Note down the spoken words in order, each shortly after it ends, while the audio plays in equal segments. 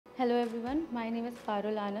Hello everyone, my name is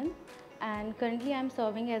Parul Anand and currently I am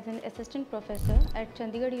serving as an assistant professor at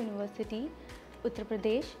Chandigarh University, Uttar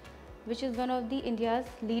Pradesh, which is one of the India's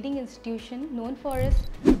leading institution known for its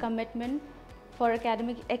commitment for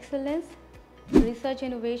academic excellence, research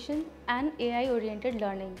innovation and AI-oriented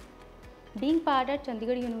learning. Being part of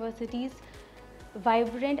Chandigarh University's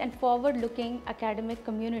vibrant and forward-looking academic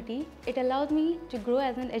community, it allowed me to grow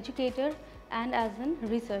as an educator and as a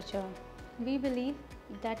researcher. We believe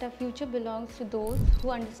that our future belongs to those who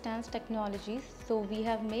understand technologies, so we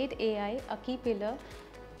have made AI a key pillar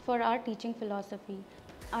for our teaching philosophy.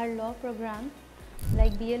 Our law programs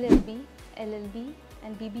like BLLB, LLB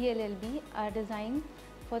and BBLLB are designed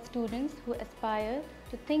for students who aspire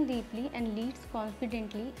to think deeply and lead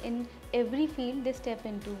confidently in every field they step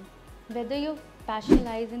into. Whether your passion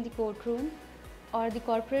lies in the courtroom or the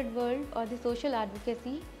corporate world or the social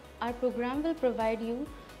advocacy, our program will provide you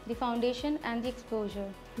the foundation and the exposure.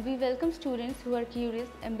 We welcome students who are curious,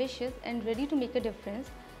 ambitious and ready to make a difference.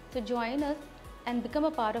 So join us and become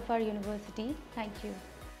a part of our university. Thank you.